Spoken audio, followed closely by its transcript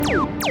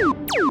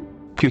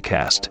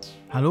Pewcast.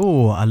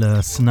 Hallo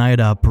alle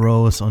Snyder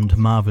Bros und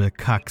Marvel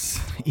Kacks.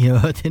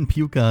 Ihr hört den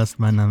Pewcast,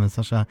 mein Name ist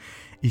Sascha.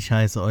 Ich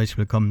heiße euch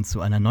willkommen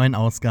zu einer neuen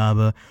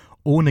Ausgabe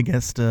ohne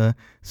Gäste,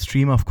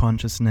 Stream of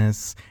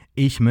Consciousness.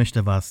 Ich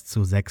möchte was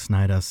zu Zack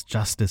Snyders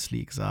Justice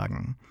League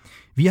sagen.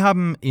 Wir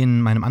haben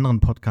in meinem anderen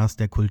Podcast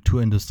der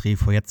Kulturindustrie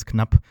vor jetzt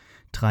knapp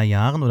 3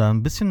 Jahren oder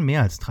ein bisschen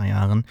mehr als 3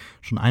 Jahren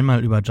schon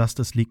einmal über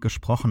Justice League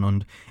gesprochen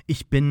und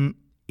ich bin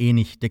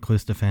nicht der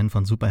größte Fan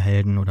von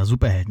Superhelden oder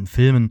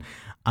Superheldenfilmen,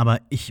 aber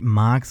ich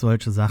mag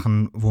solche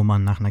Sachen, wo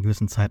man nach einer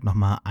gewissen Zeit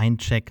nochmal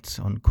eincheckt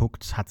und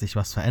guckt, hat sich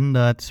was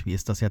verändert, wie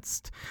ist das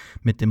jetzt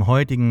mit dem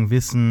heutigen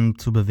Wissen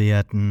zu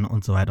bewerten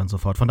und so weiter und so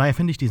fort. Von daher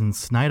finde ich diesen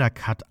Snyder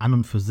Cut an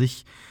und für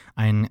sich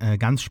ein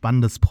ganz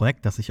spannendes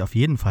Projekt, das ich auf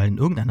jeden Fall in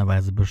irgendeiner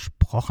Weise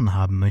besprochen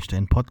haben möchte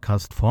in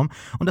Podcast-Form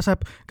und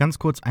deshalb ganz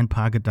kurz ein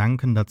paar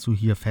Gedanken dazu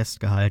hier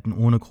festgehalten,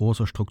 ohne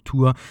große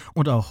Struktur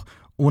und auch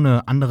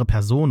ohne andere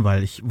Person,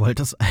 weil ich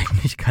wollte es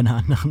eigentlich keiner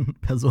anderen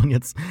Person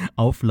jetzt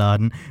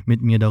aufladen,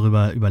 mit mir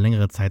darüber über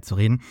längere Zeit zu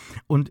reden.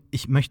 Und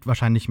ich möchte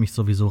wahrscheinlich mich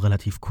sowieso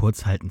relativ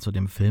kurz halten zu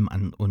dem Film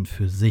an und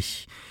für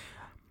sich.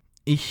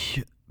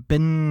 Ich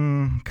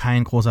bin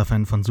kein großer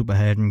Fan von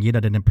Superhelden.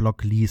 Jeder, der den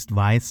Blog liest,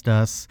 weiß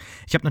das.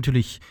 Ich habe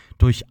natürlich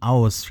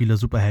durchaus viele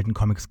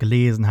Superhelden-Comics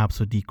gelesen, habe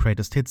so die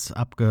Greatest Hits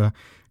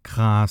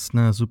abgegrast,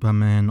 ne?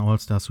 Superman,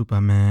 All-Star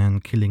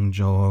Superman, Killing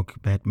Joke,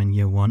 Batman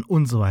Year One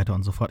und so weiter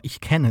und so fort. Ich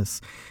kenne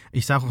es.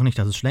 Ich sage auch nicht,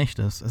 dass es schlecht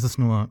ist. Es ist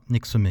nur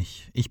nichts für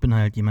mich. Ich bin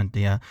halt jemand,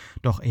 der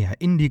doch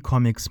eher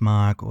Indie-Comics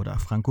mag oder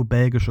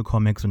franco-belgische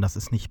Comics und das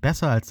ist nicht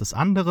besser als das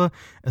andere.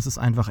 Es ist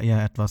einfach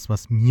eher etwas,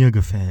 was mir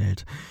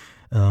gefällt.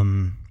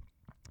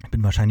 Ich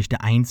bin wahrscheinlich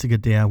der Einzige,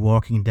 der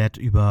Walking Dead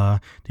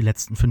über die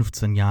letzten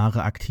 15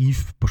 Jahre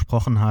aktiv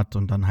besprochen hat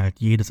und dann halt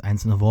jedes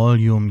einzelne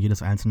Volume,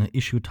 jedes einzelne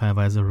Issue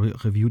teilweise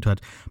reviewed hat,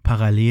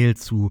 parallel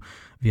zu,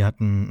 wir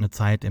hatten eine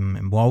Zeit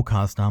im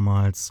Wowcast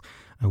damals,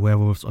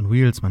 Werewolves on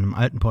Wheels, meinem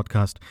alten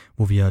Podcast,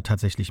 wo wir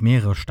tatsächlich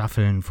mehrere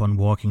Staffeln von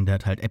Walking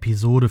Dead halt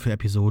Episode für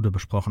Episode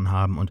besprochen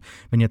haben und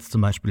wenn jetzt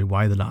zum Beispiel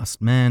Why the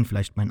Last Man,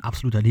 vielleicht mein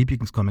absoluter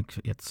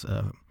Lieblingscomic jetzt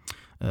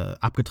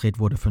abgedreht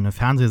wurde für eine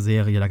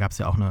Fernsehserie. Da gab es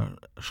ja auch eine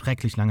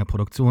schrecklich lange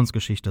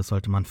Produktionsgeschichte. Das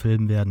sollte mal ein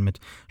Film werden mit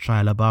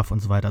Shia LaBeouf und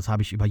so weiter. Das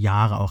habe ich über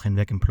Jahre auch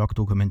hinweg im Blog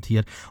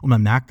dokumentiert. Und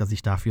man merkt, dass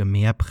ich dafür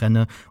mehr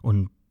brenne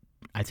und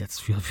als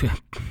jetzt für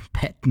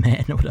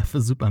Batman oder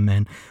für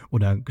Superman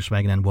oder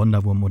geschweige denn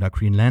Wonder Woman oder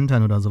Green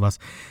Lantern oder sowas.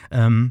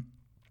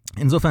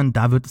 Insofern,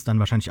 da wird es dann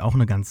wahrscheinlich auch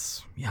eine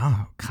ganz,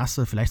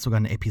 krasse, vielleicht sogar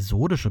eine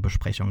episodische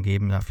Besprechung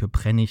geben. Dafür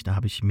brenne ich, da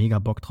habe ich mega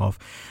Bock drauf.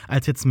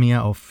 Als jetzt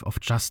mehr auf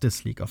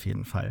Justice League auf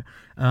jeden Fall.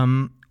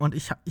 Und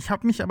ich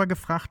habe mich aber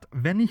gefragt,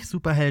 wenn ich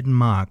Superhelden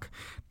mag,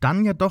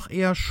 dann ja doch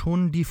eher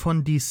schon die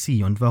von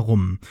DC. Und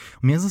warum?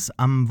 Und mir ist es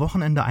am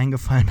Wochenende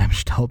eingefallen beim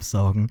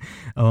Staubsaugen.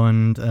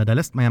 Und da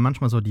lässt man ja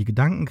manchmal so die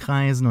Gedanken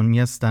kreisen. Und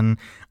mir ist dann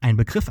ein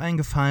Begriff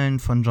eingefallen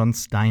von John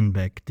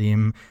Steinbeck,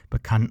 dem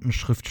bekannten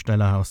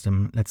Schriftsteller aus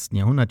dem letzten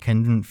Jahrhundert.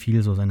 Kennen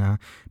viel so seiner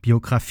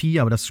Biografie,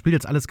 aber das spielt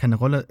jetzt alles keine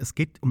Rolle. Es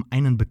geht um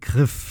einen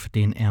Begriff,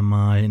 den er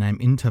mal in einem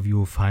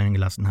Interview fallen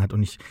gelassen hat.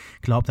 Und ich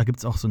glaube, da gibt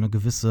es auch so eine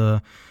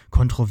gewisse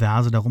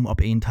Kontroverse darum,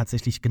 ob er ihn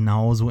tatsächlich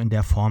genauso in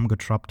der Form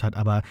getroppt hat.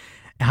 Aber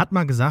er hat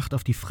mal gesagt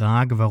auf die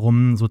Frage,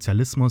 warum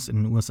Sozialismus in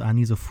den USA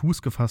nie so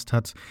Fuß gefasst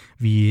hat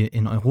wie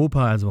in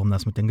Europa, also warum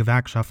das mit den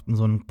Gewerkschaften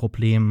so ein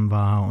Problem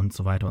war und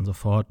so weiter und so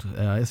fort.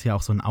 Er ist ja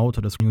auch so ein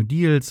Autor des New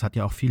Deals, hat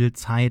ja auch viel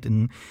Zeit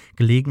in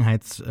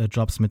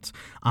Gelegenheitsjobs mit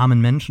armen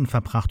Menschen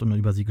verbracht und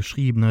über sie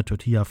geschrieben, ne?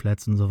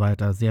 Tortilla-Flats und so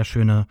weiter. Sehr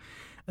schöne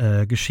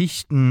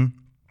Geschichten,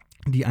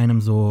 die einem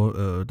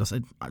so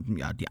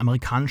die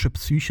amerikanische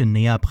Psyche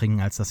näher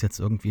bringen, als das jetzt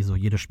irgendwie so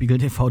jede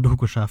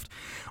Spiegel-TV-Doku schafft.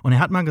 Und er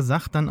hat mal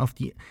gesagt dann auf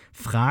die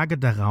Frage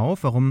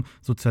darauf, warum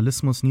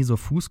Sozialismus nie so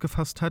Fuß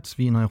gefasst hat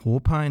wie in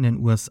Europa, in den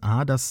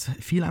USA, dass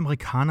viele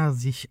Amerikaner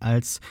sich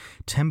als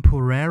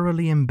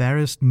temporarily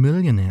embarrassed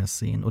millionaires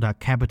sehen oder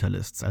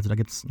capitalists. Also da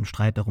gibt es einen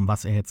Streit darum,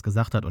 was er jetzt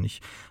gesagt hat und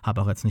ich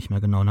habe auch jetzt nicht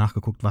mehr genau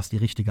nachgeguckt, was die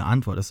richtige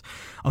Antwort ist.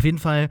 Auf jeden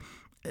Fall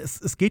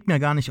es geht mir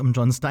gar nicht um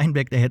John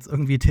Steinbeck, der jetzt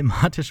irgendwie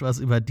thematisch was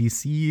über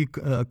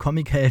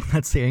DC-Comichelden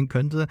erzählen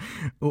könnte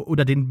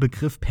oder den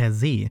Begriff per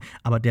se.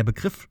 Aber der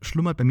Begriff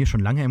schlummert bei mir schon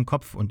lange im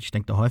Kopf und ich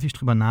denke da häufig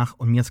drüber nach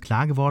und mir ist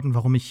klar geworden,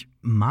 warum ich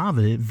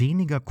Marvel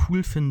weniger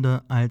cool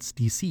finde als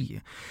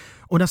DC.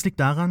 Und das liegt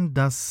daran,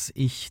 dass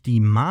ich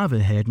die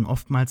Marvel-Helden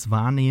oftmals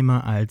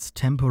wahrnehme als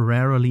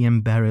temporarily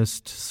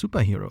embarrassed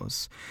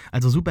Superheroes.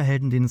 Also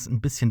Superhelden, denen es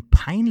ein bisschen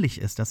peinlich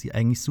ist, dass sie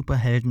eigentlich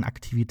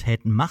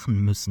Superheldenaktivitäten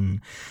machen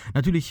müssen.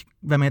 Natürlich,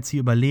 wenn man jetzt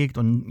hier überlegt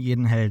und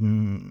jeden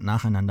Helden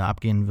nacheinander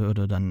abgehen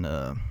würde, dann,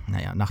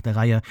 nach der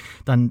Reihe,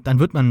 dann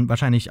wird man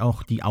wahrscheinlich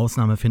auch die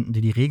Ausnahme finden,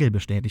 die die Regel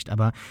bestätigt.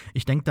 Aber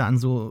ich denke da an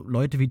so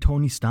Leute wie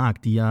Tony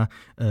Stark, die ja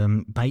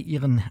bei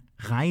ihren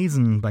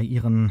Reisen, bei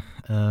ihren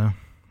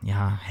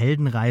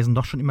Heldenreisen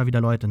doch schon immer wieder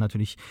Leute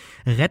natürlich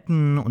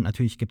retten und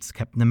natürlich gibt's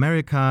Captain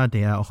America,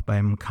 der auch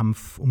beim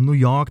Kampf um New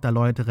York da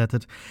Leute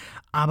rettet,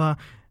 aber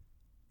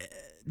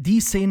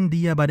die Szenen,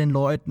 die er bei den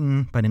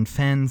Leuten, bei den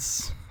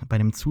Fans, bei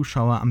dem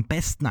Zuschauer am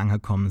besten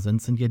angekommen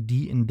sind ja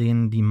die, in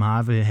denen die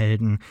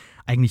Marvel-Helden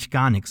eigentlich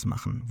gar nichts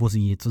machen, wo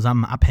sie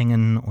zusammen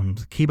abhängen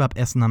und Kebab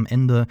essen am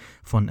Ende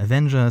von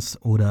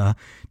Avengers oder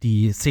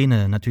die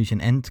Szene natürlich in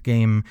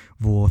Endgame,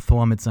 wo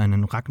Thor mit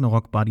seinen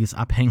Ragnarok-Buddies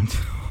abhängt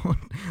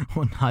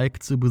und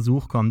Hulk zu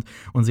Besuch kommt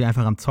und sie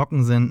einfach am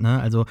Zocken sind, ne?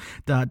 Also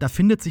da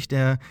findet sich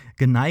der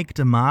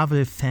geneigte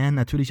Marvel-Fan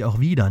natürlich auch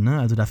wieder, ne?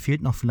 Also da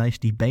fehlt noch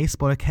vielleicht die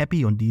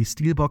Baseball-Cappy und die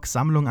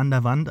Steelbox-Sammlung an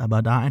der Wand,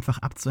 aber da einfach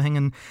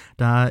abzuhängen,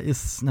 da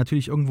ist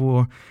natürlich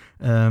irgendwo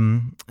da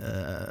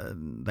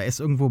ist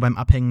irgendwo beim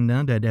Abhängen,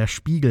 ne, der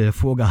Spiegel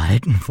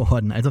vorgehalten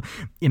worden. Also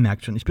ihr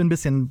merkt schon, ich bin ein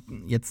bisschen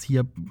jetzt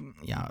hier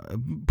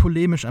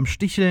polemisch am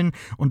Sticheln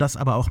und das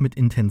aber auch mit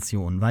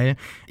Intention, weil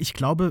ich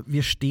glaube,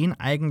 wir stehen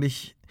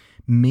eigentlich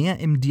mehr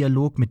im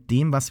Dialog mit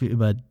dem, was wir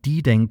über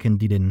die denken,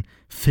 die den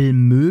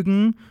Film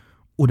mögen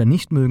oder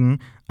nicht mögen,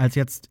 als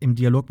jetzt im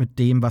Dialog mit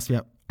dem, was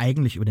wir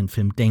eigentlich über den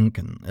Film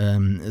denken.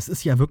 Es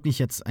ist ja wirklich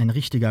jetzt ein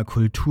richtiger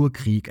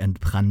Kulturkrieg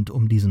entbrannt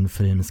um diesen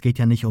Film. Es geht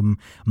ja nicht um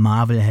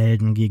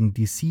Marvel-Helden gegen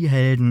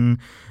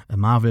DC-Helden,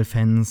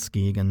 Marvel-Fans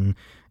gegen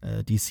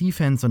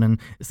DC-Fans, sondern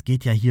es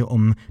geht ja hier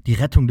um die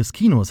Rettung des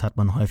Kinos, hat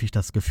man häufig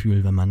das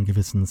Gefühl, wenn man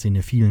gewissen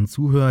Cinephilen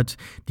zuhört,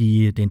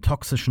 die den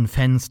toxischen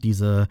Fans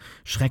diese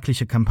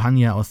schreckliche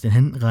Kampagne aus den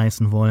Händen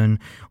reißen wollen.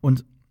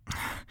 Und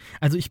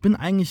also ich bin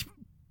eigentlich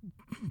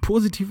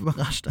positiv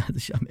überrascht, als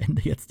ich am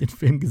Ende jetzt den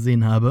Film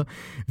gesehen habe,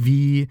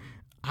 wie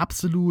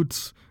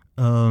absolut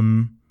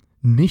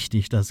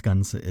nichtig das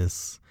Ganze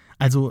ist.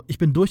 Also ich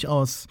bin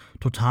durchaus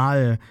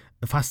total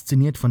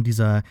fasziniert von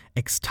dieser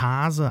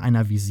Ekstase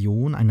einer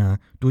Vision, einer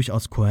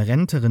durchaus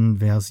kohärenteren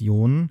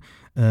Version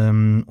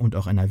und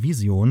auch einer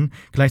Vision.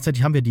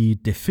 Gleichzeitig haben wir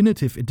die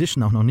Definitive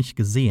Edition auch noch nicht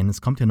gesehen.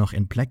 Es kommt ja noch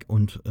in Black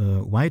und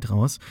White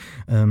raus,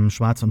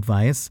 schwarz und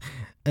weiß.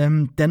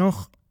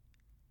 Dennoch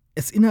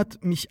es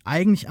erinnert mich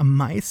eigentlich am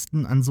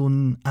meisten an so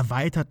einen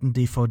erweiterten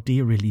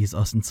DVD-Release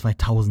aus den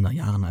 2000er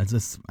Jahren. Also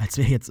als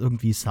wäre jetzt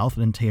irgendwie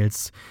Southland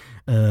Tales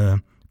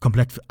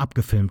komplett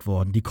abgefilmt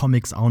worden. Die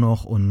Comics auch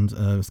noch und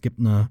es gibt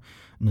eine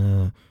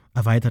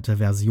erweiterte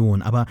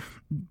Version. Aber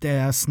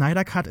der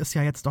Snyder Cut ist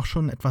ja jetzt doch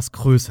schon etwas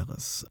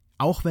Größeres.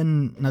 Auch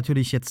wenn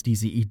natürlich jetzt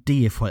diese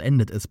Idee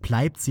vollendet ist,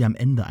 bleibt sie am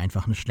Ende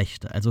einfach eine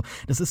schlechte. Also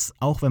das ist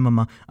auch, wenn wir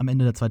mal am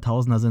Ende der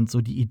 2000er sind,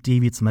 so die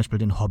Idee, wie zum Beispiel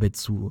den Hobbit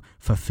zu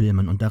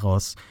verfilmen und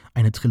daraus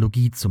eine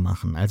Trilogie zu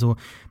machen. Also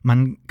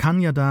man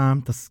kann ja da,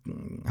 das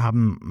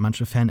haben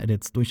manche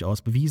Fan-Edits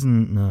durchaus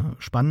bewiesen, eine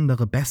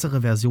spannendere, bessere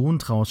Version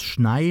draus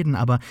schneiden,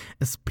 aber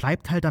es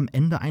bleibt halt am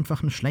Ende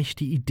einfach eine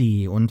schlechte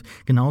Idee. Und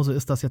genauso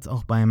ist das jetzt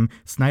auch beim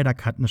Snyder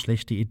Cut eine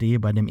schlechte Idee,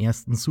 bei dem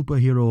ersten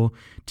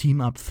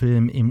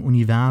Superhero-Team-Up-Film im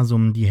Universum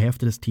die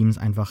Hälfte des Teams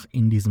einfach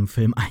in diesem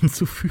Film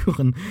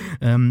einzuführen.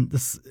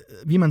 Das,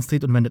 wie man es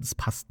dreht und wendet, es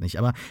passt nicht.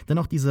 Aber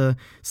dennoch diese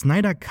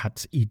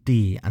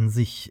Snyder-Cut-Idee an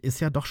sich ist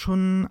ja doch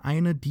schon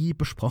eine, die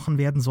besprochen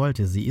werden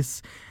sollte. Sie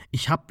ist,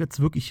 ich habe jetzt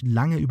wirklich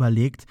lange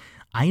überlegt,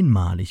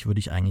 einmalig, würde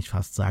ich eigentlich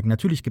fast sagen.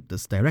 Natürlich gibt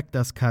es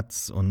Director's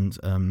Cuts und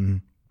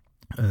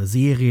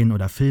Serien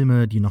oder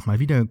Filme, die nochmal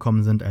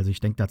wiedergekommen sind. Also ich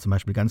denke da zum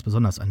Beispiel ganz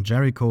besonders an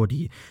Jericho,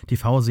 die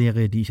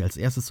TV-Serie, die ich als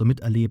erstes so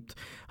miterlebt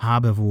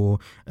habe, wo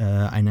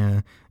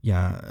eine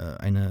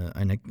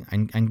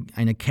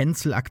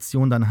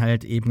Cancel-Aktion dann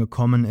halt eben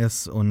gekommen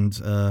ist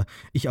und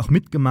ich auch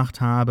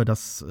mitgemacht habe,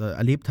 das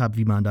erlebt habe,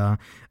 wie man da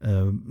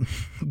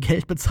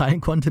Geld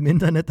bezahlen konnte im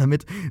Internet,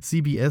 damit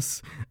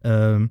CBS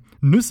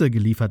Nüsse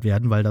geliefert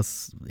werden, weil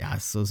das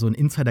ist so ein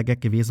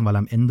Insider-Gag gewesen, weil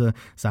am Ende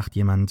sagt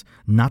jemand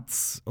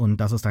Nuts und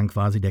das ist dann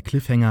quasi der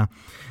Cliffhanger.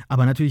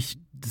 Aber natürlich,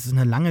 das ist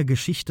eine lange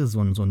Geschichte,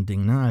 so ein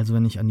Ding, ne? Also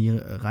wenn ich an die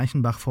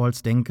Reichenbach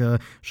Falls denke,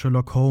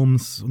 Sherlock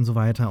Holmes und so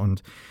weiter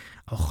und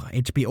auch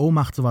HBO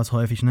macht sowas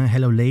häufig, ne?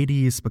 Hello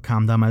Ladies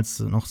bekam damals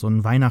noch so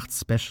ein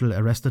Weihnachtsspecial,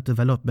 Arrested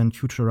Development,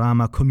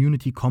 Futurama,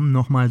 Community kommen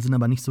nochmal, sind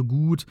aber nicht so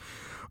gut.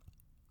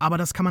 Aber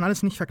das kann man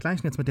alles nicht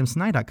vergleichen jetzt mit dem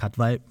Snyder Cut,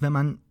 weil wenn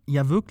man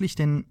ja wirklich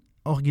den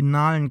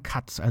originalen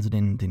Cut, also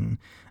den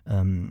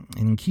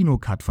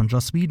Kino-Cut von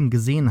Joss Whedon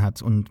gesehen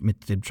hat und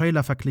mit dem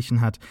Trailer verglichen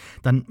hat,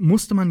 dann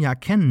musste man ja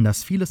erkennen,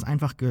 dass vieles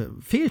einfach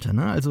fehlte.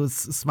 Ne? Also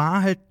es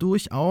war halt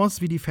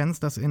durchaus, wie die Fans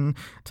das in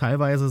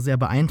teilweise sehr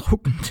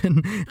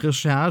beeindruckenden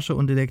Recherche-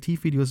 und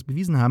Detektivvideos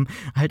bewiesen haben,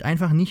 halt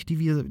einfach nicht die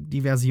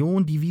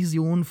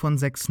Vision von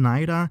Zack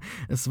Snyder.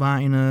 Es war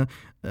eine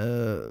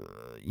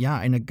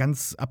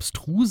ganz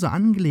abstruse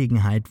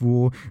Angelegenheit,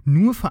 wo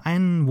nur für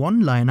einen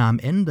One-Liner am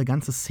Ende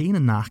ganze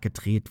Szenen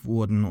nachgedreht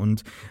wurden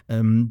und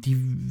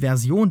die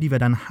Version, die wir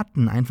dann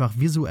hatten, einfach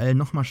visuell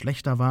noch mal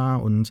schlechter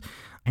war und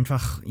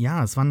einfach,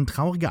 es war eine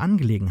traurige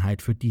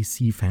Angelegenheit für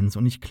DC-Fans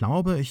und ich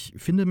glaube, ich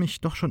finde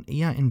mich doch schon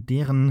eher in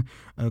deren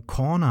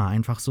Corner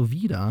einfach so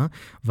wieder,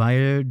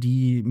 weil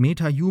die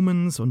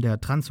Meta-Humans und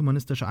der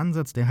transhumanistische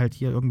Ansatz, der halt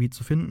hier irgendwie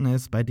zu finden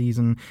ist bei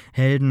diesen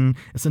Helden,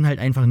 es sind halt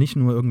einfach nicht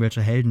nur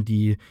irgendwelche Helden,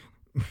 die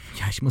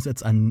ja, ich muss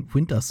jetzt an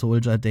Winter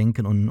Soldier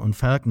denken und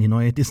Falcon, die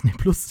neue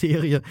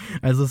Disney-Plus-Serie.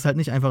 Also es ist halt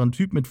nicht einfach ein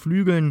Typ mit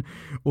Flügeln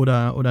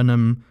oder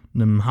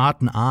einem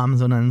harten Arm,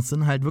 sondern es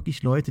sind halt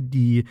wirklich Leute,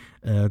 die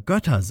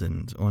Götter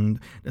sind. Und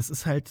es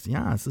ist halt,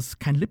 ja, es ist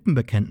kein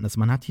Lippenbekenntnis.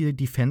 Man hat hier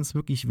die Fans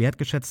wirklich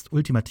wertgeschätzt.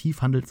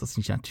 Ultimativ handelt es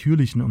sich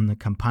natürlich nur um eine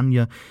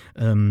Kampagne,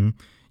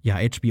 ja,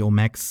 HBO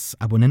Max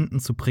Abonnenten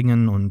zu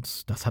bringen,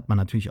 und das hat man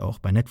natürlich auch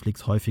bei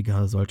Netflix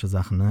häufiger, solche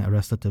Sachen, ne?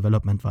 Arrested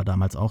Development war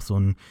damals auch so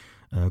ein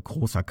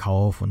großer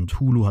Kauf, und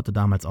Hulu hatte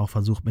damals auch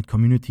versucht, mit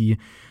Community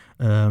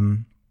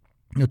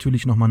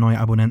natürlich nochmal neue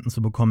Abonnenten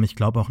zu bekommen. Ich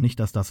glaube auch nicht,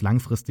 dass das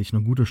langfristig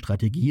eine gute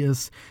Strategie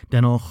ist.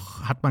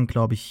 Dennoch hat man,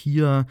 glaube ich,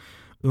 hier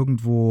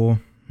irgendwo,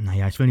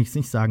 naja, ich will nicht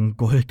sagen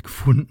Gold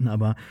gefunden,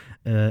 aber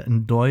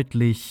ein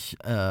deutlich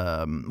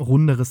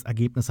runderes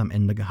Ergebnis am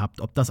Ende gehabt.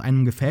 Ob das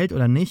einem gefällt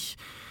oder nicht,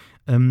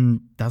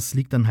 das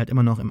liegt dann halt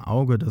immer noch im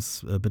Auge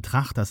des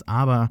Betrachters.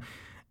 Aber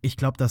ich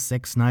glaube, dass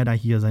Zack Snyder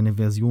hier seine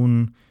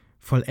Version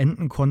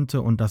vollenden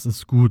konnte, und das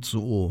ist gut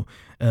so.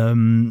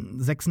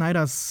 Zack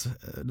Snyders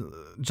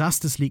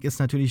Justice League ist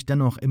natürlich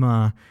dennoch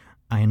immer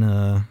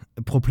eine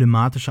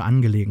problematische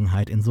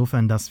Angelegenheit,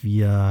 insofern, dass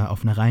wir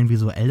auf einer rein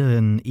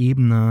visuellen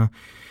Ebene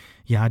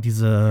ja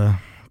diese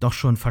doch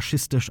schon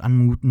faschistisch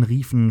anmutenden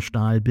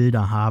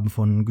Riefenstahlbilder haben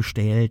von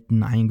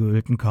gestählten,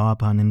 eingehüllten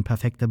Körpern in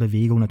perfekter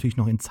Bewegung, natürlich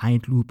noch in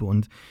Zeitlupe.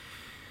 Und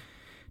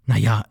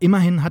naja,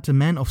 immerhin hatte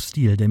Man of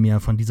Steel, der mir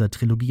von dieser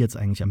Trilogie jetzt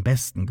eigentlich am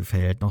besten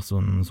gefällt, noch so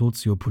einen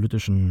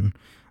soziopolitischen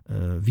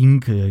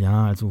Winkel,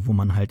 ja, also wo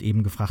man halt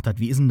eben gefragt hat,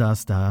 wie ist denn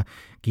das, da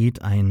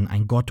geht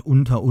ein Gott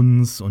unter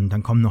uns, und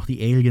dann kommen noch die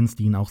Aliens,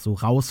 die ihn auch so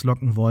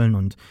rauslocken wollen,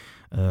 und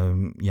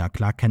ja,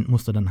 Clark Kent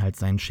musste dann halt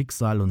sein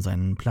Schicksal und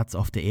seinen Platz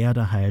auf der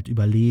Erde halt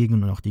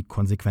überlegen und auch die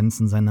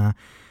Konsequenzen seiner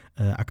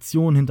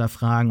Aktion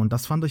hinterfragen, und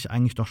das fand ich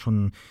eigentlich doch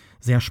schon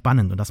sehr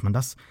spannend, und dass man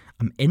das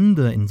am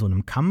Ende in so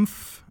einem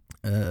Kampf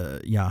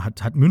ja,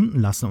 hat münden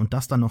lassen und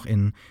das dann noch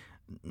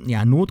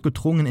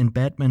notgedrungen in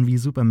Batman wie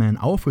Superman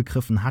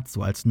aufgegriffen hat,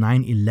 so als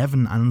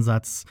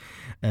 9/11-Ansatz,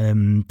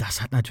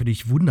 das hat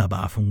natürlich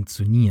wunderbar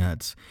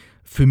funktioniert.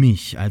 Für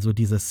mich, also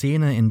diese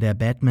Szene, in der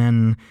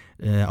Batman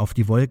auf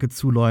die Wolke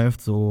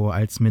zuläuft, so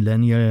als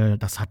Millennial,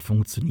 das hat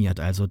funktioniert.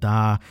 Also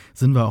da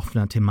sind wir auf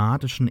einer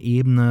thematischen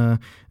Ebene,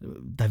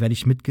 da werde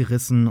ich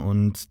mitgerissen,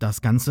 und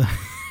das Ganze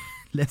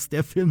lässt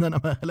der Film dann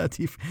aber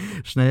relativ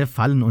schnell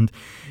fallen, und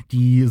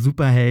die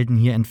Superhelden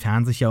hier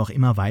entfernen sich ja auch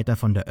immer weiter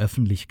von der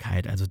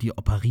Öffentlichkeit. Also die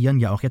operieren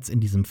ja auch jetzt in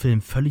diesem Film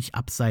völlig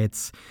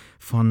abseits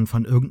von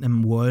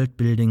irgendeinem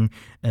Worldbuilding.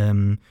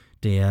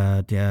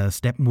 Der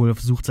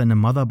Steppenwolf sucht seine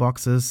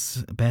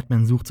Motherboxes,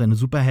 Batman sucht seine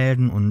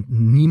Superhelden, und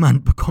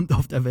niemand bekommt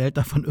auf der Welt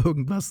davon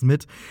irgendwas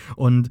mit.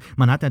 Und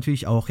man hat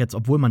natürlich auch jetzt,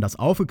 obwohl man das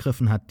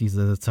aufgegriffen hat,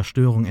 diese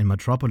Zerstörung in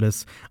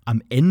Metropolis,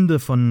 am Ende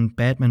von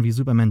Batman wie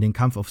Superman den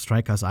Kampf auf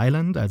Strikers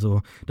Island.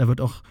 Also da wird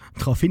auch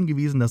darauf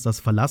hingewiesen, dass das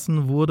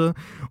verlassen wurde.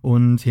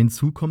 Und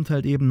hinzu kommt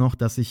halt eben noch,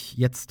 dass sich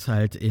jetzt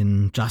halt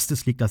in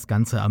Justice League das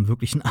Ganze am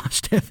wirklichen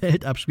Arsch der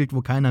Welt abspielt,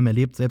 wo keiner mehr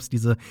lebt. Selbst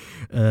diese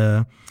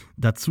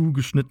dazu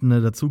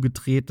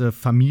gedrehte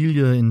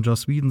Familie in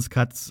Joss Whedons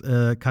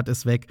Cut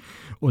ist weg.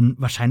 Und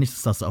wahrscheinlich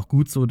ist das auch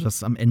gut so,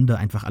 dass am Ende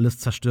einfach alles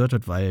zerstört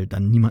wird, weil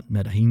dann niemand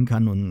mehr dahin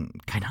kann, und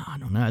keine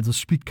Ahnung, ne? Also es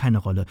spielt keine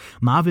Rolle.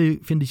 Marvel,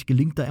 finde ich,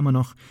 gelingt da immer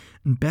noch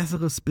ein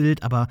besseres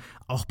Bild, aber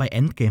auch bei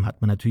Endgame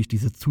hat man natürlich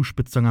diese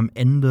Zuspitzung am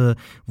Ende,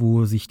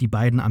 wo sich die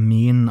beiden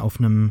Armeen auf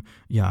einem,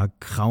 ja,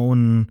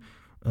 grauen,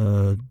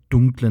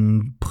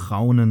 dunklen,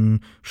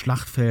 braunen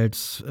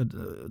Schlachtfeld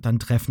dann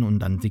treffen und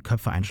dann die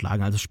Köpfe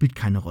einschlagen. Also spielt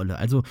keine Rolle.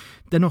 Also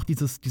dennoch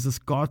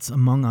dieses Gods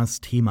Among Us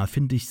Thema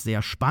finde ich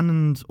sehr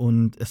spannend,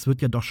 und es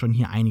wird ja doch schon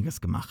hier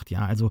einiges gemacht.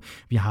 Ja, also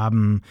wir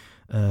haben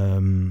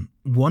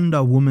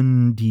Wonder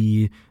Woman,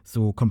 die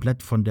so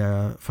komplett von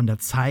der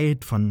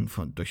Zeit,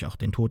 durch auch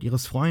den Tod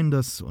ihres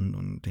Freundes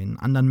und den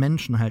anderen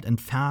Menschen halt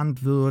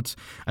entfernt wird.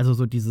 Also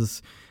so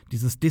dieses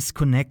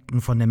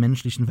Disconnecten von der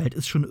menschlichen Welt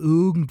ist schon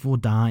irgendwo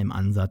da im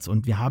Ansatz.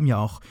 Und wir haben ja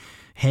auch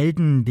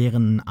Helden,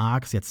 deren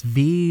Arcs jetzt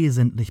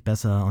wesentlich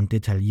besser und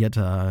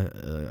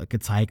detaillierter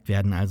gezeigt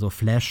werden. Also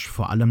Flash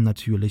vor allem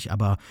natürlich,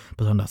 aber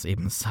besonders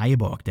eben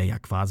Cyborg, der ja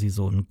quasi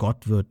so ein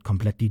Gott wird,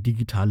 komplett die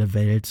digitale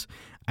Welt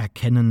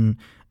erkennen,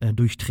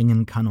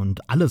 durchdringen kann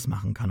und alles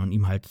machen kann, und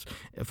ihm halt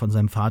von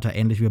seinem Vater,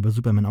 ähnlich wie bei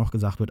Superman auch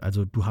gesagt wird,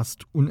 also du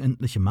hast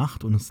unendliche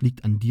Macht und es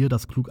liegt an dir,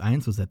 das klug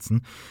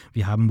einzusetzen.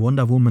 Wir haben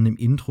Wonder Woman im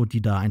Intro,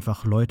 die da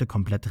einfach Leute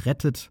komplett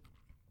rettet,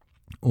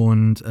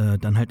 und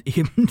dann halt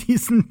eben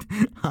diesen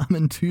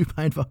armen Typ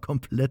einfach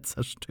komplett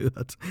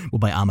zerstört.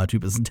 Wobei armer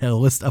Typ ist ein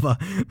Terrorist, aber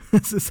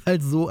es ist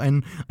halt so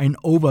ein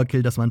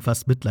Overkill, dass man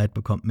fast Mitleid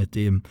bekommt mit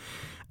dem.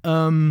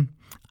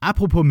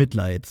 Apropos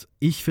Mitleid,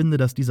 ich finde,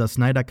 dass dieser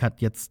Snyder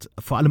Cut jetzt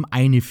vor allem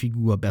eine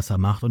Figur besser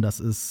macht, und das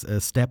ist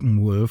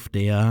Steppenwolf,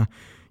 der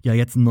ja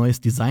jetzt ein neues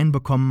Design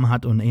bekommen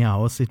hat und eher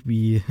aussieht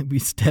wie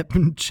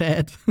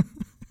Steppenchad.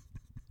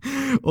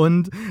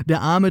 Und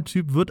der arme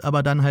Typ wird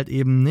aber dann halt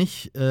eben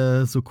nicht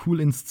so cool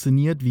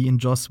inszeniert wie in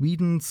Joss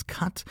Whedons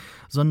Cut,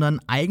 sondern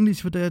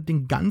eigentlich wird er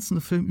den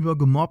ganzen Film über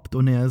gemobbt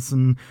und er ist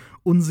ein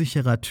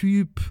unsicherer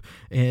Typ,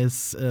 er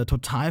ist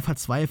total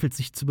verzweifelt,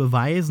 sich zu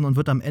beweisen und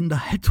wird am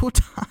Ende halt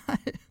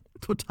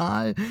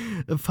total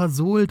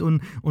versohlt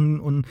und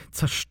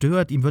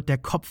zerstört. Ihm wird der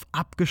Kopf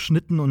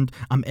abgeschnitten und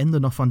am Ende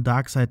noch von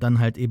Darkseid dann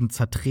halt eben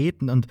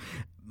zertreten und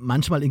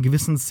manchmal in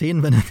gewissen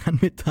Szenen, wenn er dann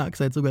mit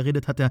Darkseid sogar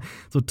redet, hat er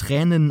so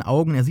Tränen in den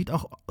Augen. Er sieht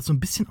auch so ein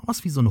bisschen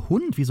aus wie so ein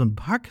Hund, wie so ein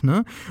Bug,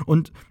 ne?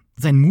 Und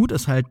sein Mut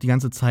ist halt die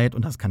ganze Zeit,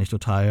 und da kann ich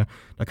total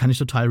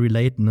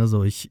relaten, ne?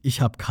 So,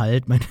 ich hab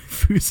kalt, meine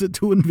Füße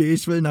tun weh,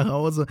 ich will nach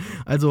Hause.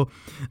 Also,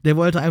 der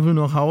wollte einfach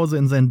nur nach Hause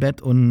in sein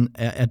Bett und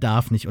er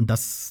darf nicht. Und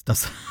das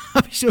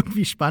habe ich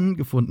irgendwie spannend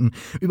gefunden.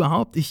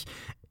 Überhaupt,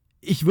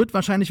 ich würde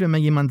wahrscheinlich, wenn mir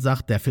jemand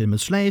sagt, der Film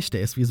ist schlecht, der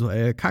ist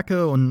visuell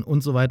kacke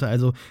und so weiter.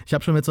 Also, ich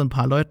habe schon mit so ein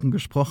paar Leuten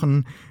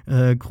gesprochen.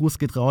 Gruß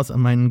geht raus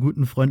an meinen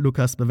guten Freund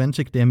Lukas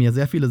Bewenschik, der mir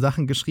sehr viele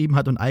Sachen geschrieben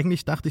hat. Und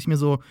eigentlich dachte ich mir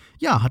so,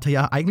 ja, hat er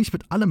ja eigentlich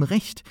mit allem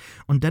recht.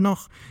 Und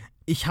dennoch,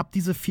 ich habe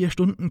diese 4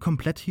 Stunden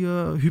komplett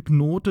hier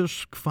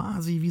hypnotisch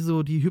quasi wie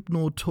so die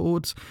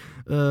Hypnotod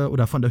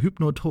oder von der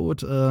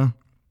Hypnotod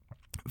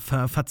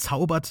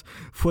verzaubert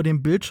vor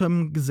dem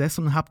Bildschirm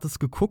gesessen und hab das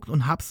geguckt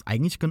und hab's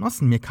eigentlich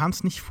genossen. Mir kam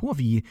es nicht vor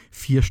wie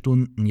 4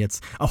 Stunden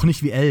jetzt. Auch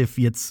nicht wie 11,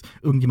 wie jetzt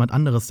irgendjemand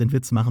anderes den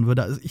Witz machen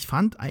würde. Also ich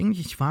fand eigentlich,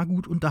 ich war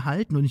gut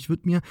unterhalten und ich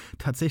würde mir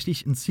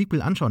tatsächlich ein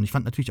Sequel anschauen. Ich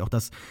fand natürlich auch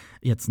das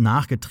jetzt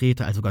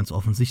nachgedrehte, also ganz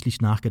offensichtlich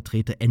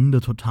nachgedrehte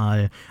Ende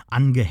total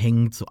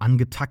angehängt, so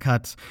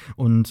angetackert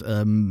und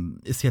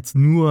ist jetzt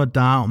nur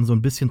da, um so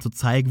ein bisschen zu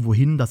zeigen,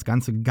 wohin das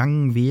Ganze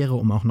gegangen wäre,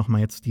 um auch nochmal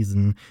jetzt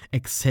diesen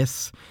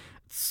Exzess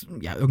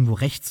ja, irgendwo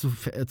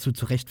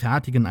zu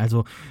rechtfertigen.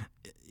 Also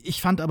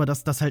ich fand aber,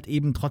 dass das halt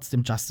eben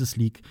trotzdem Justice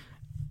League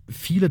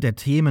viele der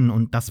Themen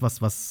und das,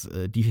 was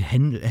die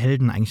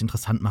Helden eigentlich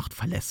interessant macht,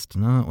 verlässt.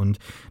 Ne? Und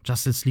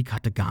Justice League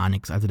hatte gar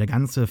nichts. Also der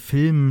ganze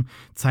Film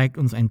zeigt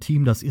uns ein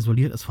Team, das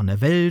isoliert ist von der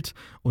Welt.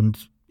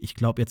 Und ich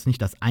glaube jetzt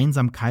nicht, dass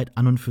Einsamkeit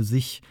an und für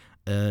sich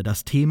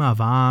das Thema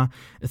war.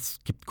 Es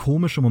gibt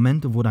komische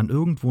Momente, wo dann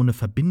irgendwo eine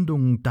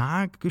Verbindung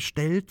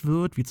dargestellt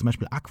wird, wie zum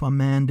Beispiel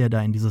Aquaman, der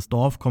da in dieses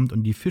Dorf kommt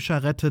und die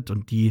Fischer rettet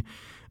und die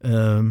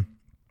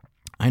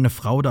eine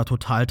Frau da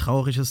total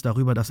traurig ist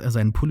darüber, dass er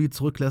seinen Pulli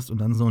zurücklässt und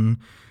dann so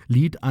ein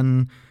Lied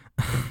ansetzt.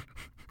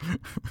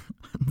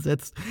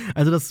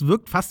 Also das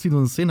wirkt fast wie so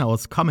eine Szene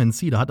aus Come and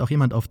See. Da hat auch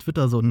jemand auf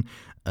Twitter so ein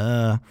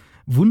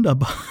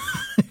wunderbare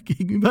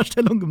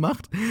Gegenüberstellung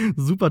gemacht.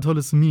 Super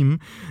tolles Meme.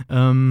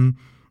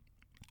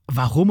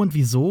 Warum und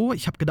wieso?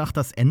 Ich habe gedacht,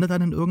 das endet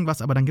dann in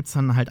irgendwas, aber dann gibt es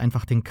dann halt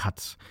einfach den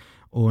Cut.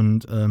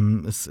 Und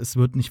es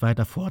wird nicht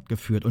weiter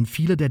fortgeführt. Und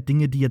viele der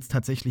Dinge, die jetzt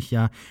tatsächlich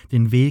ja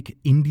den Weg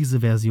in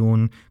diese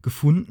Version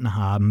gefunden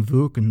haben,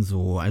 wirken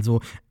so.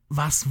 Also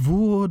was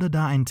wurde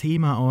da ein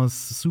Thema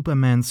aus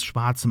Supermans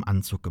schwarzem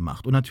Anzug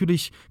gemacht? Und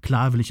natürlich,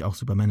 klar will ich auch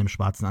Superman im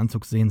schwarzen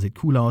Anzug sehen,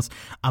 sieht cool aus.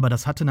 Aber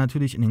das hatte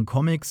natürlich in den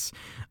Comics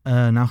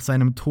nach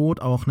seinem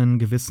Tod auch einen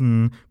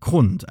gewissen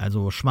Grund.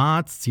 Also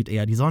schwarz zieht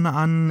eher die Sonne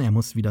an, er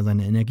muss wieder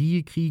seine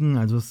Energie kriegen.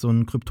 Also ist so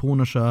ein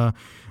kryptonischer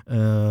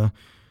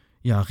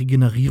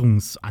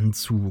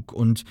Regenerierungsanzug.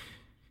 Und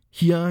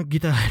hier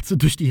geht er halt so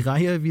durch die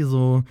Reihe wie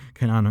so,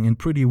 keine Ahnung, in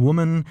Pretty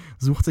Woman,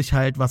 sucht sich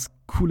halt was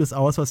Cooles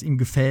aus, was ihm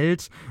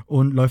gefällt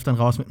und läuft dann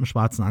raus mit einem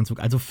schwarzen Anzug.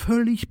 Also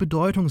völlig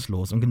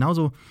bedeutungslos. Und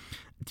genauso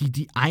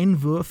die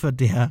Einwürfe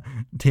der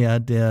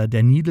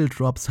Needle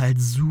Drops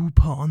halt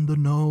super on the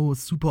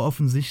nose, super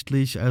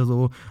offensichtlich.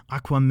 Also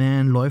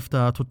Aquaman läuft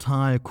da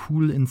total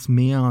cool ins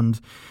Meer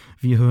und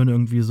wir hören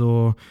irgendwie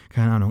so,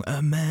 keine Ahnung,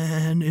 A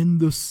Man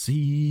in the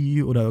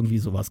Sea oder irgendwie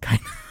sowas.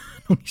 Keine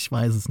Ahnung, ich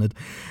weiß es nicht.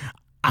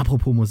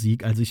 Apropos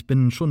Musik, also ich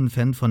bin schon ein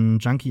Fan von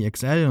Junkie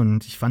XL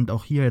und ich fand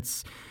auch hier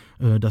jetzt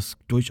das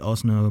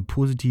durchaus eine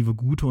positive,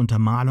 gute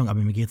Untermalung,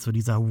 aber mir geht so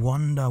dieser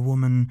Wonder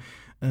Woman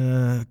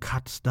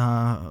Cut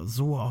da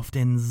so auf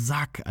den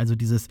Sack, also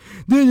dieses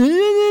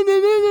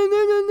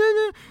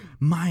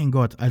mein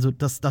Gott, also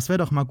das wäre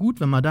doch mal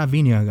gut, wenn man da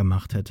weniger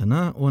gemacht hätte,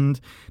 ne?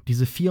 Und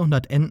diese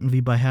 400 Enden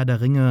wie bei Herr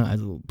der Ringe,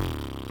 also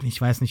ich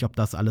weiß nicht, ob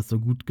das alles so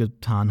gut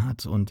getan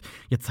hat und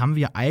jetzt haben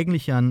wir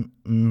eigentlich ja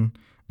ein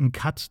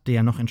Cut,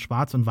 der noch in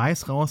Schwarz und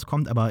Weiß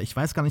rauskommt, aber ich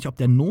weiß gar nicht, ob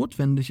der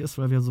notwendig ist,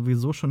 weil wir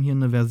sowieso schon hier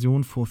eine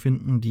Version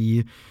vorfinden,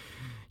 die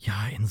ja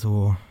in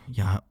so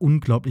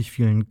unglaublich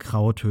vielen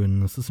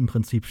Grautönen. Es ist im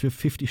Prinzip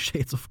 50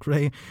 Shades of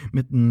Grey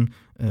mit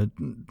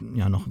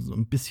noch so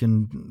ein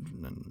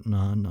bisschen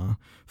einer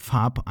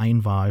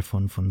Farbeinwahl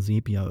von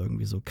Sepia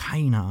irgendwie so,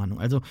 keine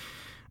Ahnung. Also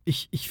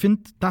ich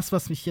finde, das,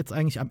 was ich jetzt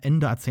eigentlich am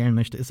Ende erzählen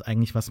möchte, ist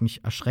eigentlich, was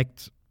mich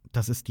erschreckt.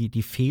 Das ist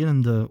die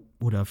fehlende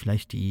oder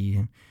vielleicht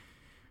die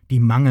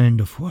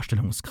mangelnde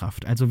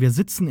Vorstellungskraft. Also wir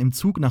sitzen im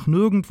Zug nach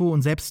nirgendwo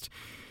und selbst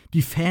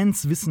die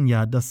Fans wissen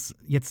ja, dass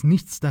jetzt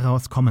nichts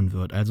daraus kommen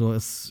wird. Also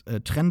es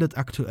trendet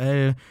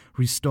aktuell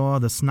Restore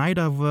the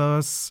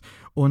Snyderverse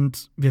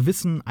und wir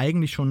wissen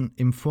eigentlich schon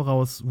im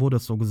Voraus, wurde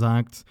es so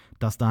gesagt,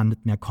 dass da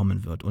nicht mehr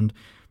kommen wird. Und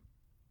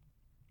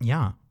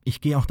ja,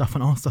 ich gehe auch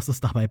davon aus, dass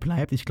es dabei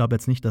bleibt. Ich glaube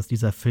jetzt nicht, dass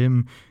dieser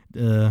Film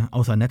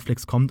außer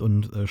Netflix kommt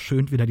und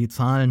schönt wieder die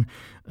Zahlen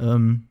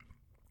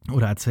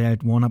oder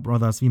erzählt Warner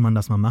Brothers, wie man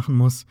das mal machen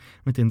muss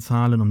mit den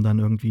Zahlen, um dann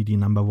irgendwie die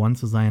Number One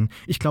zu sein.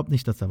 Ich glaube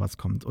nicht, dass da was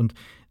kommt. Und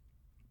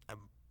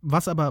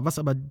was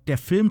aber der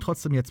Film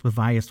trotzdem jetzt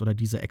beweist, oder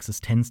diese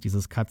Existenz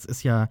dieses Cuts,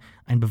 ist ja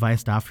ein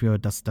Beweis dafür,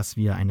 dass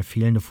wir eine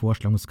fehlende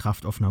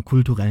Vorstellungskraft auf einer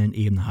kulturellen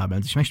Ebene haben.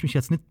 Also ich möchte mich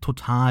jetzt nicht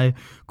total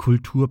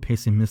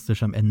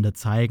kulturpessimistisch am Ende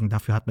zeigen.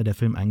 Dafür hat mir der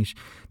Film eigentlich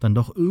dann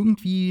doch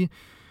irgendwie,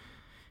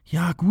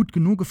 ja, gut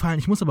genug gefallen.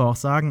 Ich muss aber auch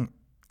sagen,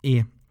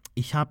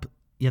 ich habe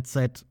jetzt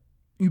seit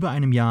über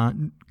einem Jahr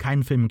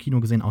keinen Film im Kino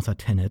gesehen, außer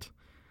Tenet.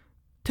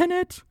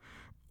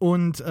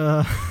 Und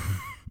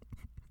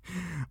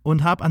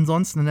und habe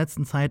ansonsten in der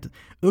letzten Zeit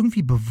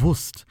irgendwie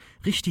bewusst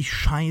richtig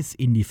scheiß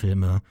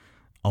Indie-Filme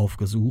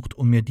aufgesucht,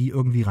 um mir die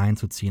irgendwie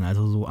reinzuziehen.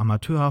 Also so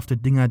amateurhafte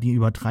Dinger, die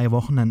über 3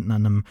 Wochenenden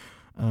an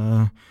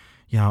einem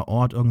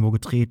Ort irgendwo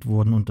gedreht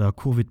wurden unter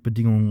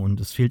Covid-Bedingungen,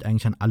 und es fehlt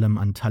eigentlich an allem,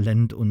 an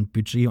Talent und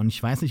Budget, und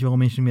ich weiß nicht,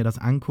 warum ich mir das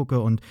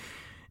angucke, und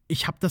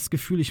ich habe das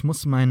Gefühl, ich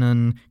muss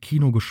meinen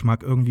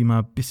Kinogeschmack irgendwie mal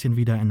ein bisschen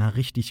wieder in einer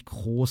richtig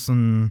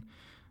großen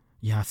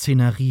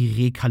Szenerie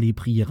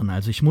rekalibrieren.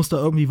 Also ich muss da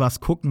irgendwie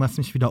was gucken, was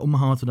mich wieder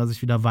umhaut, sodass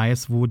ich wieder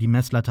weiß, wo die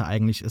Messlatte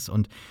eigentlich ist.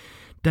 Und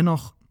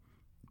dennoch,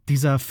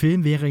 dieser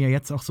Film wäre ja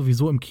jetzt auch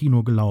sowieso im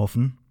Kino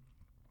gelaufen.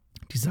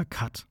 Dieser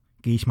Cut,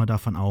 gehe ich mal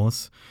davon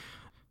aus.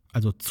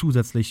 Also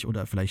zusätzlich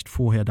oder vielleicht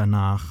vorher,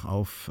 danach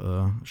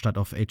statt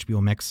auf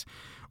HBO Max.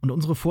 Und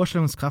unsere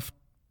Vorstellungskraft,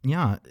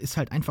 ist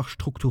halt einfach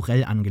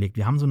strukturell angelegt.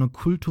 Wir haben so eine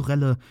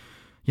kulturelle,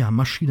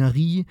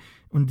 Maschinerie,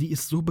 und die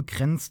ist so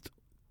begrenzt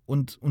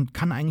und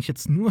kann eigentlich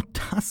jetzt nur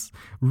das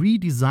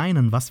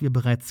redesignen, was wir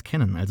bereits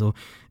kennen. Also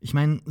ich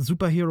meine,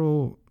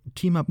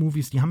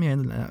 Superhero-Team-Up-Movies, die haben ja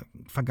in der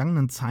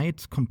vergangenen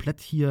Zeit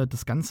komplett hier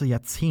das ganze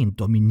Jahrzehnt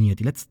dominiert.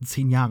 Die letzten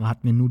 10 Jahre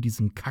hatten wir nur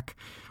diesen Kack.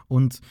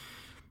 Und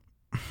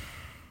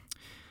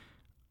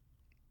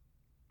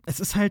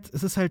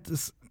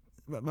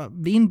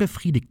wen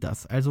befriedigt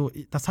das? Also,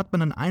 das hat man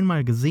dann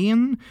einmal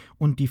gesehen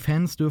und die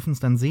Fans dürfen es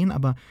dann sehen,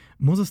 aber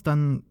muss es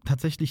dann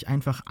tatsächlich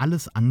einfach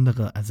alles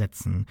andere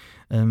ersetzen?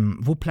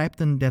 Wo bleibt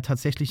denn der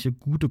tatsächliche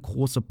gute,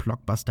 große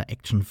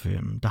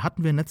Blockbuster-Actionfilm? Da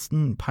hatten wir in den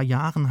letzten paar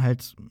Jahren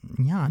halt,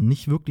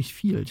 nicht wirklich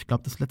viel. Ich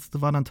glaube, das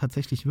letzte war dann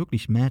tatsächlich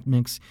wirklich Mad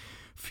Max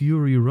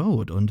Fury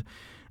Road, und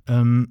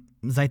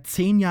seit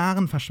 10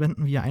 Jahren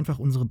verschwenden wir einfach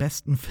unsere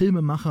besten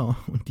Filmemacher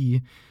und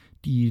die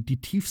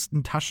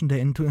tiefsten Taschen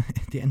der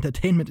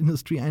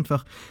Entertainment-Industrie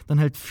einfach dann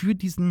halt für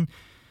diesen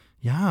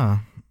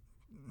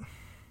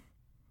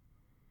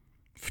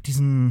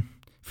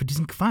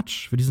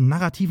Quatsch, für diesen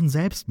narrativen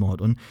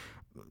Selbstmord. Und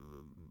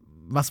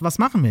was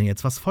machen wir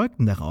jetzt? Was folgt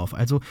denn darauf?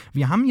 Also,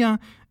 wir haben ja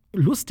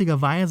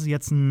lustigerweise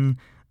jetzt ein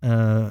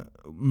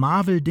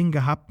Marvel-Ding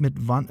gehabt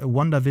mit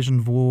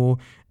WandaVision, wo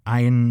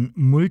ein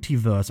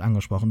Multiverse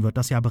angesprochen wird,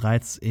 das ja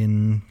bereits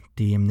in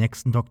dem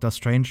nächsten Doctor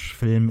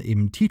Strange-Film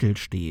im Titel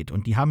steht.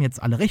 Und die haben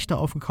jetzt alle Rechte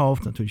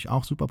aufgekauft, natürlich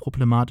auch super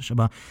problematisch,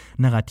 aber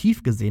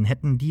narrativ gesehen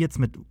hätten die jetzt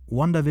mit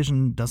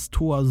WandaVision das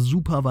Tor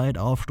super weit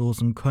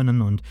aufstoßen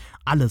können und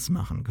alles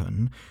machen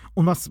können.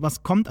 Und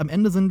was kommt? Am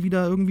Ende sind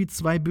wieder irgendwie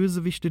 2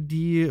 Bösewichte,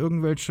 die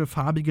irgendwelche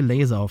farbige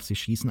Laser auf sie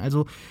schießen.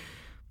 Also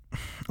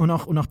Und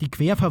auch die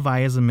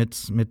Querverweise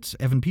mit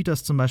Evan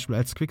Peters zum Beispiel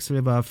als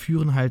Quicksilver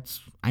führen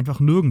halt einfach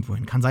nirgendwo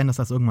hin. Kann sein, dass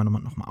das irgendwann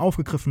noch mal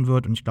aufgegriffen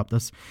wird. Und ich glaube,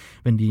 dass,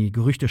 wenn die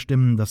Gerüchte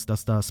stimmen, dass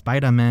da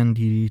Spider-Man,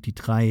 die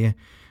 3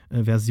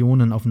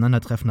 Versionen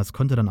aufeinandertreffen, das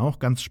könnte dann auch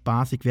ganz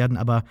spaßig werden.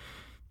 Aber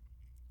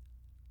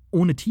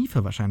ohne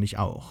Tiefe wahrscheinlich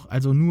auch.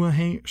 Also nur,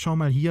 hey, schau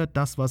mal hier,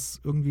 das,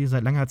 was irgendwie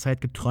seit langer Zeit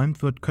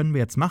geträumt wird, können wir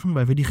jetzt machen,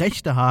 weil wir die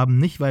Rechte haben,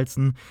 nicht weil es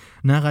einen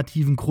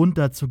narrativen Grund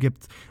dazu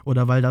gibt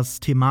oder weil das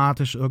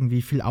thematisch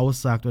irgendwie viel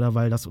aussagt oder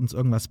weil das uns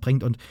irgendwas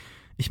bringt. Und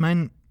ich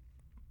meine,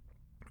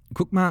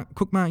 guck mal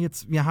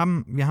jetzt, wir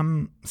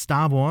haben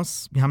Star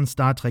Wars, wir haben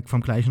Star Trek vom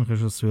gleichen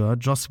Regisseur.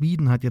 Joss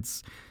Whedon hat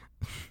jetzt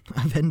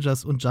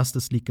Avengers und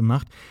Justice League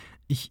gemacht.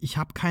 Ich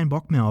habe keinen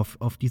Bock mehr auf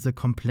diese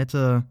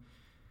komplette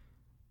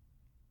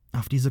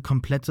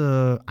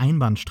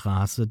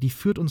Einbahnstraße. Die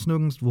führt uns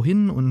nirgendwo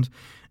hin, und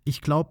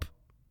ich glaube,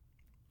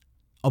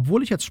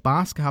 obwohl ich jetzt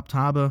Spaß gehabt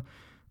habe,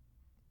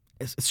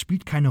 es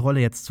spielt keine Rolle,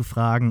 jetzt zu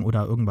fragen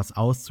oder irgendwas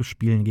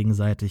auszuspielen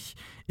gegenseitig.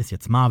 Ist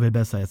jetzt Marvel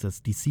besser, ist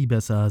jetzt DC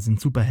besser,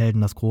 sind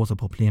Superhelden das große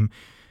Problem?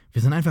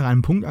 Wir sind einfach an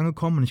einem Punkt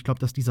angekommen, und ich glaube,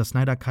 dass dieser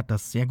Snyder Cut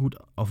das sehr gut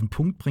auf den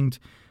Punkt bringt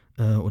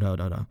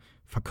oder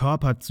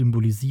verkörpert,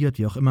 symbolisiert,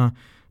 wie auch immer,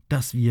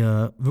 dass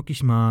wir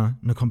wirklich mal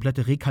eine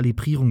komplette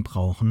Rekalibrierung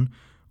brauchen.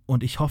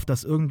 Und ich hoffe,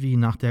 dass irgendwie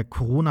nach der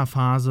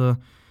Corona-Phase,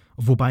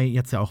 wobei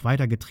jetzt ja auch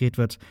weiter gedreht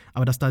wird,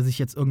 aber dass da sich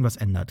jetzt irgendwas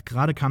ändert.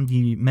 Gerade kam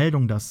die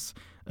Meldung, dass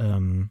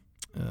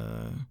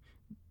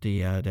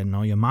der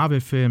neue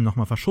Marvel-Film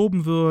nochmal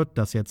verschoben wird,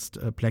 dass jetzt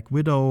Black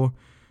Widow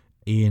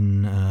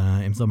im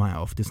Sommer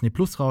auf Disney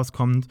Plus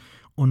rauskommt.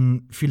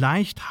 Und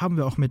vielleicht haben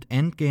wir auch mit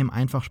Endgame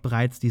einfach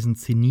bereits diesen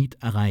Zenit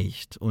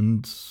erreicht.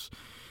 Und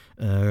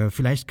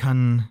vielleicht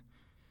kann,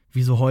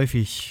 wie so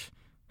häufig,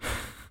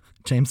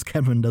 James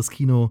Cameron das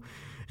Kino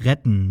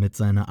retten mit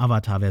seiner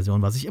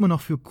Avatar-Version, was ich immer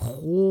noch für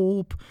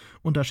grob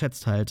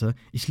unterschätzt halte.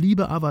 Ich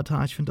liebe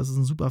Avatar, ich finde, das ist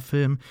ein super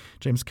Film.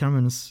 James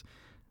Cameron ist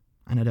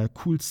einer der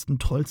coolsten,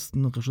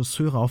 tollsten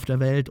Regisseure auf der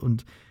Welt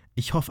und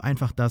ich hoffe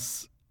einfach,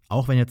 dass,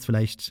 auch wenn jetzt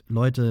vielleicht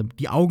Leute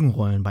die Augen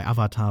rollen bei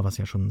Avatar, was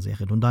ja schon sehr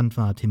redundant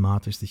war,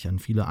 thematisch sich an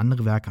viele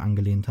andere Werke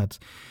angelehnt hat,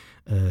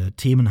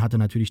 Themen hatte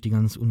natürlich, die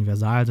ganz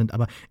universal sind,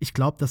 aber ich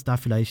glaube, dass da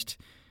vielleicht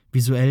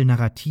visuell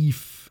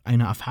narrativ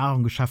eine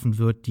Erfahrung geschaffen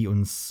wird, die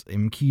uns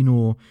im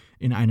Kino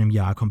in einem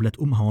Jahr komplett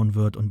umhauen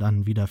wird und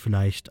dann wieder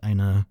vielleicht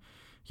eine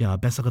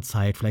bessere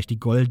Zeit, vielleicht die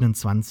goldenen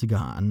 20er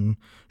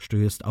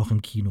anstößt, auch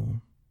im Kino.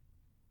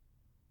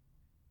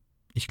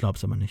 Ich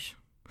glaub's aber nicht.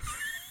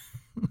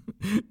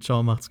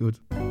 Ciao, macht's gut.